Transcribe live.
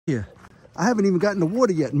Here, I haven't even gotten the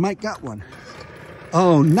water yet, and Mike got one.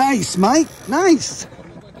 Oh, nice, Mike. Nice.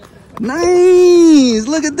 Nice.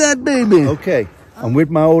 Look at that, baby. Okay, I'm with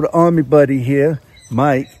my old army buddy here,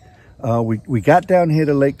 Mike. We got down here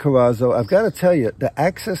to Lake Carraizo. I've got to tell you, the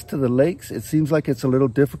access to the lakes, it seems like it's a little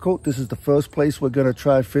difficult. This is the first place we're going to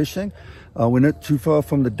try fishing. We're not too far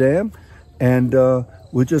from the dam, and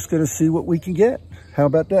we're just going to see what we can get. How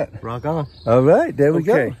about that? Rock on. All right, there we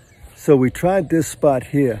go. So we tried this spot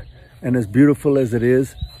here, and as beautiful as it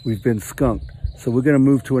is, we've been skunked. So we're going to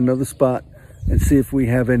move to another spot and see if we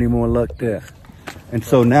have any more luck there. And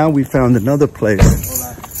so now we found another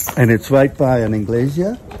place, and it's right by an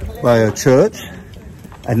iglesia, by a church.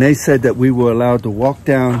 And they said that we were allowed to walk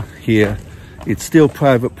down here. It's still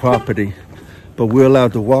private property, but we're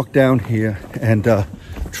allowed to walk down here and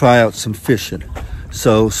try out some fishing.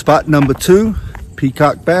 So spot number 2,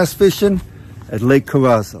 peacock bass fishing at Lake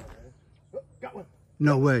Carraizo. Got one.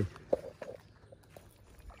 No way.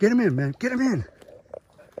 Get him in, man. Get him in.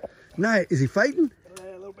 Nice. Is he fighting?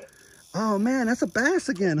 Yeah, a little bit. Oh, man, that's a bass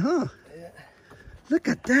again, huh? Yeah. Look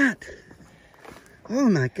at that. Oh,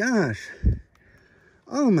 my gosh.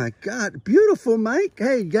 Oh, my God. Beautiful, Mike.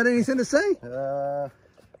 Hey, you got anything to say? Let's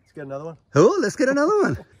get another one. Oh, let's get another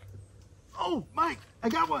one. Oh, Mike, I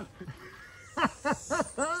got one.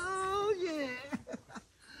 Oh, yeah.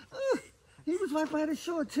 He was right by the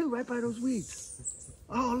shore, too, right by those weeds.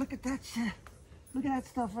 Oh, look at that shit. Look at that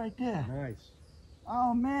stuff right there. Nice.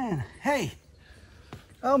 Oh, man. Hey.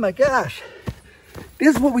 Oh, my gosh.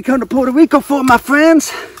 This is what we come to Puerto Rico for, my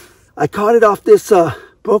friends. I caught it off this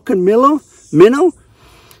broken minnow.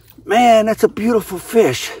 Man, that's a beautiful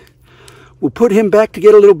fish. We'll put him back to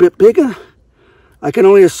get a little bit bigger. I can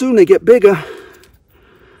only assume they get bigger.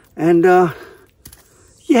 And,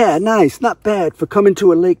 yeah, nice. Not bad for coming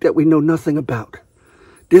to a lake that we know nothing about.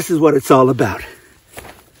 This is what it's all about.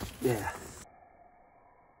 Yeah.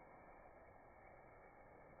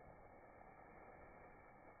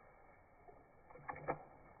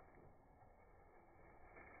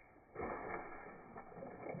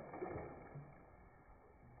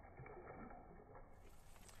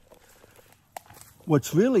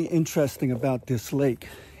 What's really interesting about this lake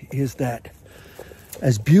is that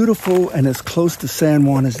as beautiful and as close to San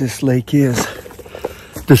Juan as this lake is,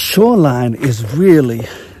 the shoreline is really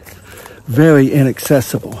very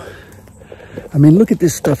inaccessible. I mean, look at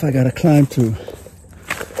this stuff I gotta climb through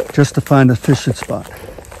just to find a fishing spot.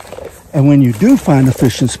 And when you do find a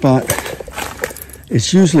fishing spot,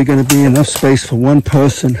 it's usually gonna be enough space for one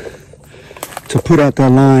person to put out their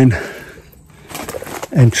line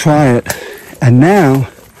and try it. And now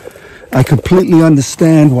I completely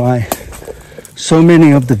understand why so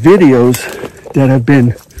many of the videos that have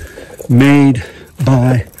been made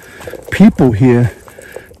by people here,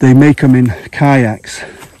 they make them in kayaks.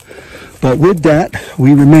 But with that,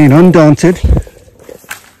 we remain undaunted.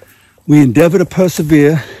 We endeavor to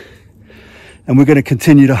persevere, and we're going to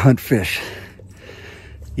continue to hunt fish.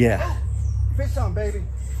 Yeah. Oh, fish on, baby.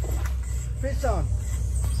 Fish on.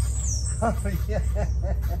 Oh, yeah.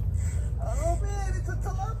 Oh, man, it's a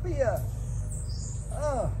tilapia.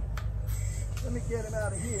 Oh, let me get him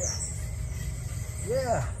out of here.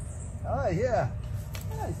 Yeah. Oh, yeah.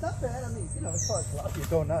 Yeah, it's not bad. I mean, you know, as far as tilapia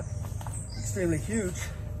go, not extremely huge.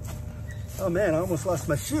 Oh, man, I almost lost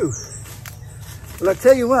my shoe. Well, I'll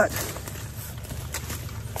tell you what.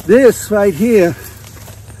 This right here,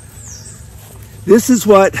 this is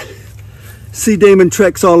what Sea Damon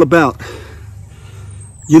Trek's all about.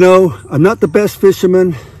 You know, I'm not the best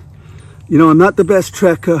fisherman. You know, I'm not the best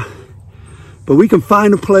trekker, but we can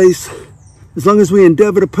find a place. As long as we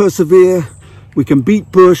endeavor to persevere, we can beat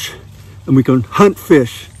bush and we can hunt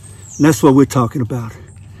fish. And that's what we're talking about.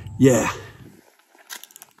 Yeah.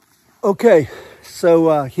 Okay,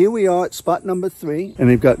 so here we are at spot number 3, and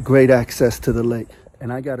they've got great access to the lake.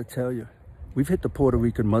 And I gotta tell you, we've hit the Puerto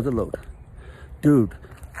Rican motherlode. Dude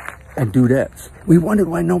and dudettes. We wondered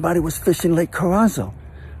why nobody was fishing Lake Carraizo.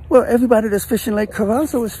 Well, everybody that's fishing Lake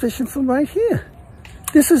Carraizo is fishing from right here.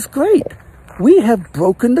 This is great. We have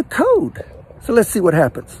broken the code. So let's see what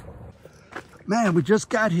happens. Man, we just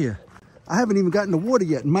got here. I haven't even gotten the water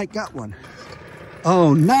yet, and Mike got one.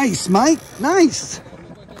 Oh, nice, Mike. Nice.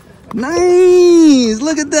 Nice.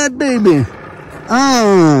 Look at that, baby.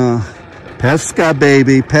 Ah, pesca,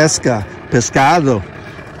 baby. Pesca. Pescado.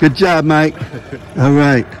 Good job, Mike. All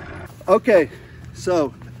right. Okay,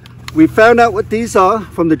 so we found out what these are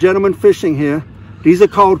from the gentleman fishing here. These are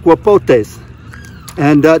called guapotes.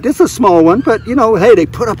 And this is a small one, but you know, hey, they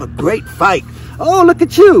put up a great fight. Oh, look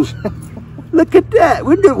at you. Look at that.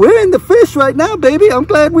 We're in the fish right now, baby. I'm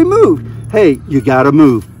glad we moved. Hey, you gotta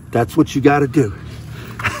move. That's what you gotta do.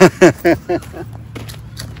 Where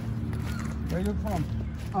you from?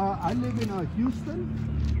 I live in Houston,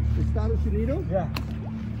 Estados Unidos. Yeah.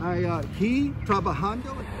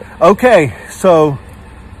 Trabajando. Okay, so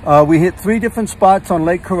we hit 3 different spots on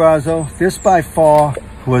Lake Carraizo. This by far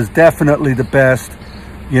was definitely the best.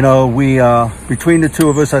 You know, we between the two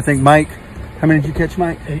of us, I think Mike, how many did you catch,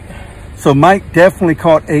 Mike? 8. So Mike definitely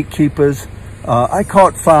caught 8 keepers. I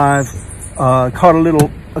caught 5, caught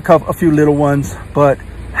a few little ones, but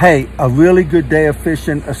hey, a really good day of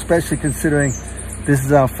fishing, especially considering this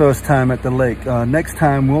is our first time at the lake. Next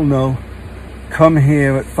time we'll know. Come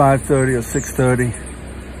here at 5:30 or 6:30,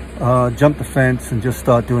 jump the fence and just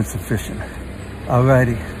start doing some fishing.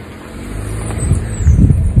 Alrighty.